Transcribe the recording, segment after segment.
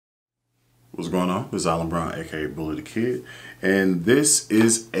What's going on? This is Alan Brown, aka Bully the Kid, and this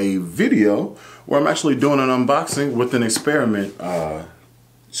is a video where I'm actually doing an unboxing with an experiment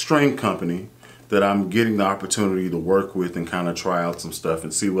string company that I'm getting the opportunity to work with and kind of try out some stuff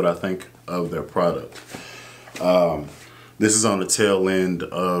and see what I think of their product. This is on the tail end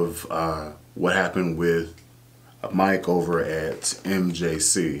of what happened with Mike over at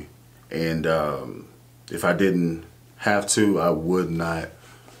MJC, and if I didn't have to, I would not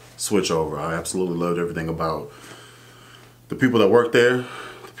switch over. I absolutely loved everything about the people that work there,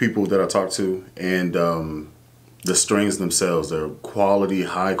 the people that I talked to, and the strings themselves. They're quality,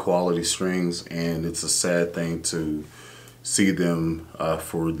 high quality strings, and it's a sad thing to see them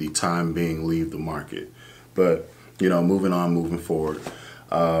for the time being leave the market. But you know, moving on, moving forward,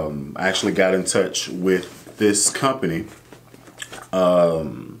 I actually got in touch with this company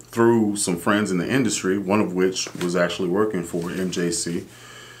through some friends in the industry, one of which was actually working for MJC.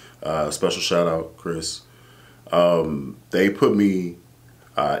 Special shout out, Chris. They put me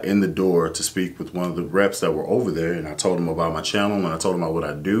in the door to speak with one of the reps that were over there, and I told them about my channel, and I told them about what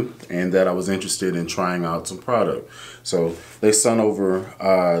I do, and that I was interested in trying out some product. So they sent over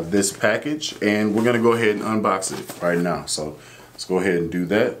this package, and we're gonna go ahead and unbox it right now. So let's go ahead and do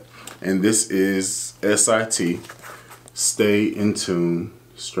that. And this is S.I.T. Stay in Tune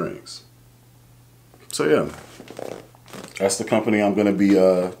strings. So yeah, that's the company I'm going to be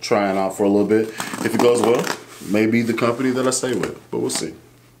trying out for a little bit. If it goes well, maybe the company that I stay with, but we'll see.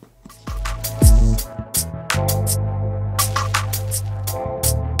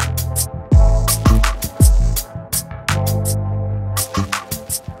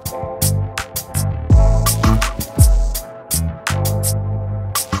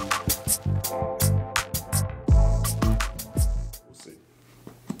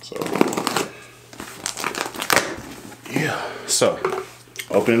 So,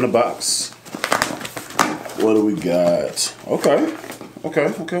 opening the box. What do we got? Okay.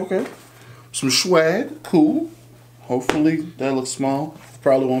 Some swag, cool. Hopefully that looks small.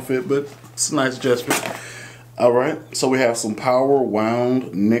 Probably won't fit, but it's a nice gesture. All right, so we have some power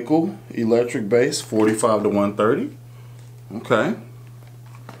wound nickel electric bass, 45 to 130. Okay.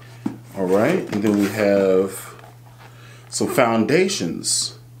 All right, and then we have some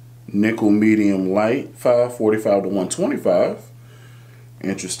foundations, nickel medium light, 45 to 125.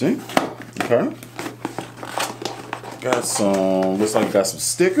 Interesting. Okay. Got some, looks like got some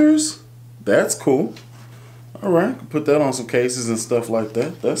stickers. That's cool. All right, put that on some cases and stuff like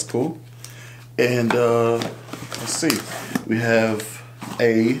that. That's cool. And let's see, we have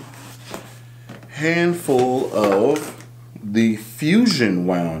a handful of the fusion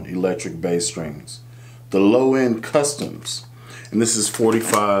wound electric bass strings, the low end customs, and this is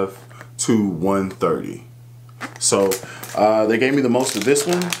 45 to 130. So they gave me the most of this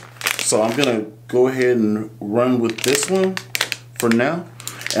one, so I'm gonna go ahead and run with this one for now,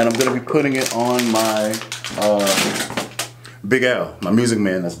 and I'm gonna be putting it on my BigAl, my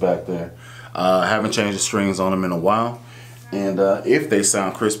Musicman that's back there. I haven't changed the strings on them in a while, and if they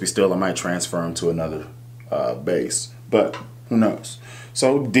sound crispy still, I might transfer them to another bass, but who knows.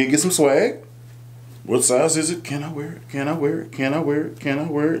 So did get some swag. What size is it? Can I wear it? Can I wear it? Can I wear it? Can I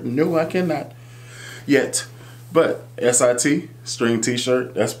wear it? No, I cannot yet. But S.I.T. string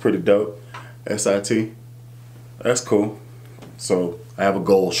t-shirt, that's pretty dope. S.I.T. that's cool. So I have a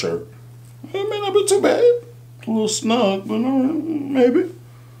gold shirt. It may not be too bad. It's a little snug, but maybe.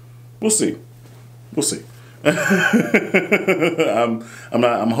 We'll see. We'll see. I'm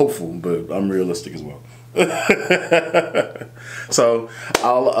hopeful, but I'm realistic as well. So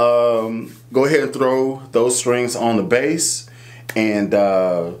I'll go ahead and throw those strings on the bass and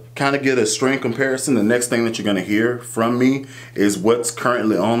kind of get a string comparison. The next thing that you're going to hear from me is what's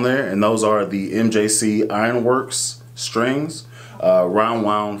currently on there, and those are the MJC Ironworks strings, round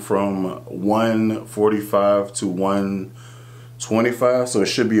wound from 145 to 125. So it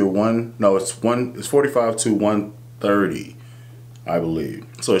should be it's 45 to 130, I believe.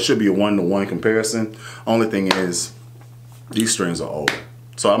 So it should be a 1-to-1 comparison. Only thing is, these strings are old,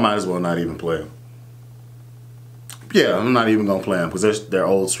 so I might as well not even play them. Yeah, I'm not even gonna play them because they're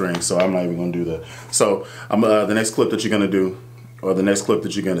old strings, so I'm not even gonna do that. So the next clip that you're gonna do, or the next clip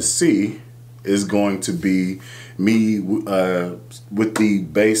that you're gonna see, is going to be me with the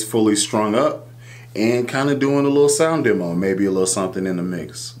bass fully strung up and kind of doing a little sound demo, maybe a little something in the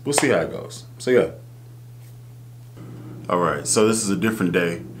mix. We'll see how it goes. So yeah. All right, so this is a different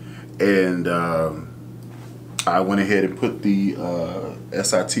day, and I went ahead and put the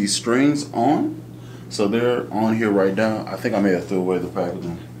S.I.T. strings on. So they're on here right now. I think I may have threw away the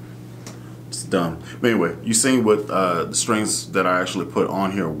packaging. It's dumb. But anyway, you seen what the strings that I actually put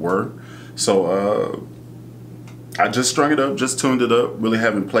on here were. So I just strung it up, just tuned it up. Really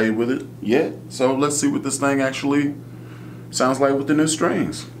haven't played with it yet. So let's see what this thing actually sounds like with the new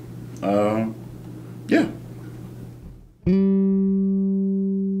strings. Yeah.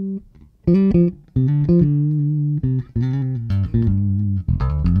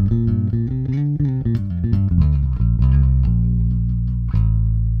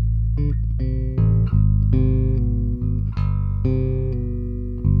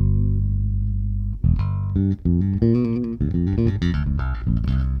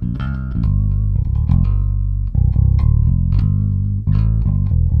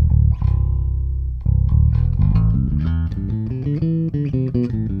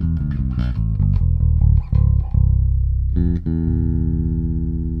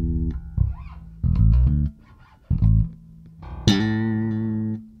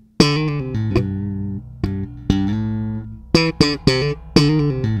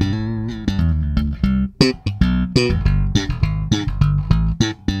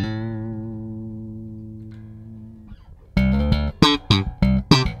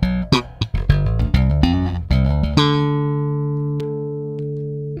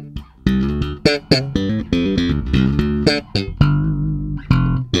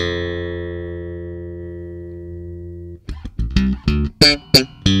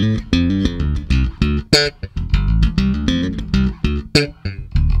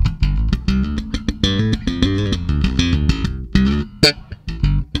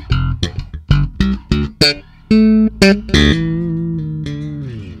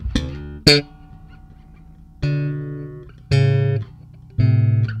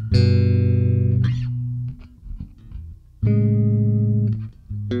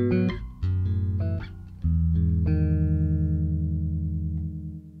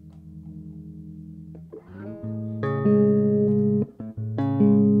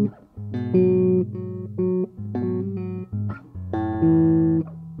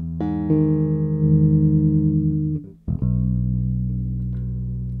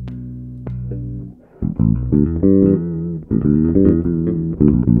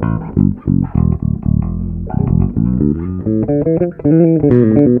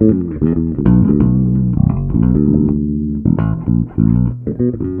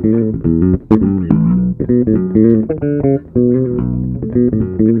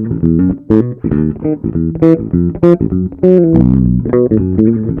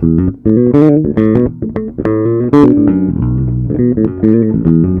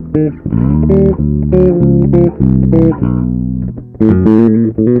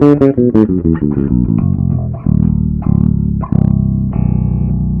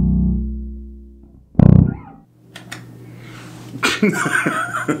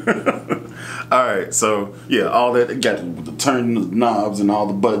 Alright, so yeah, all that got the turn the knobs and all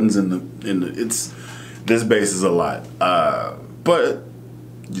the buttons and it's this bass is a lot. But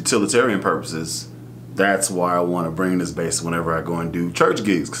utilitarian purposes, that's why I want to bring this bass whenever I go and do church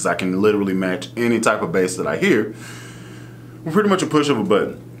gigs, because I can literally match any type of bass that I hear with pretty much a push of a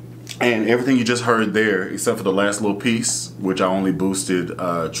button. And everything you just heard there, except for the last little piece, which I only boosted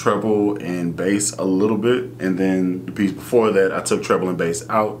treble and bass a little bit, and then the piece before that, I took treble and bass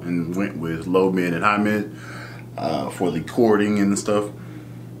out and went with low mid and high mid for the chording and stuff.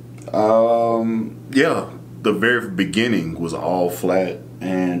 Yeah, the very beginning was all flat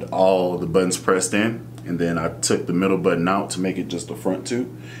and all the buttons pressed in, and then I took the middle button out to make it just the front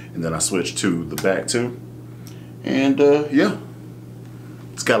two, and then I switched to the back two, and yeah.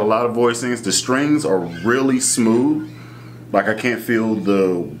 It's got a lot of voicings. The strings are really smooth. Like, I can't feel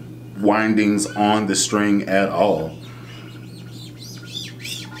the windings on the string at all.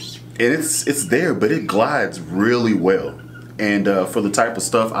 And it's there, but it glides really well. And for the type of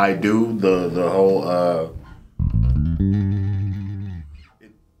stuff I do, the whole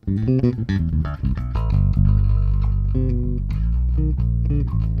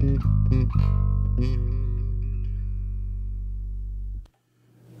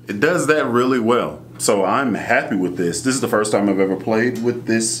it does that really well. So I'm happy with this. This is the first time I've ever played with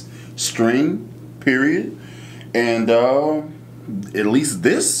this string, period. And at least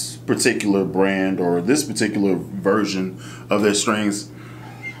this particular brand or this particular version of their strings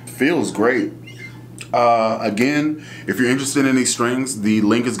feels great. Again, if you're interested in these strings, the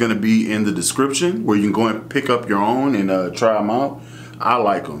link is going to be in the description where you can go and pick up your own and try them out. I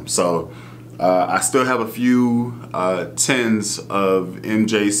like them. So I still have a few tens of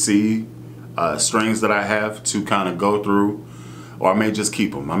MJC strings that I have to kind of go through, or I may just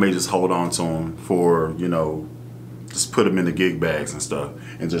keep them. I may just hold on to them for, you know, just put them in the gig bags and stuff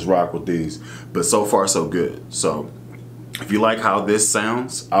and just rock with these. But so far so good. So If you like how this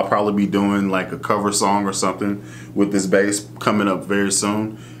sounds, I'll probably be doing like a cover song or something with this bass coming up very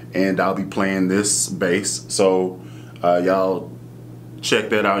soon, and I'll be playing this bass. So y'all check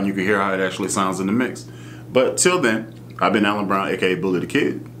that out and you can hear how it actually sounds in the mix. But till then, I've been Alan Brown, aka Bully the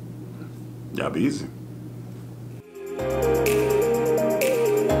Kid. Y'all be easy.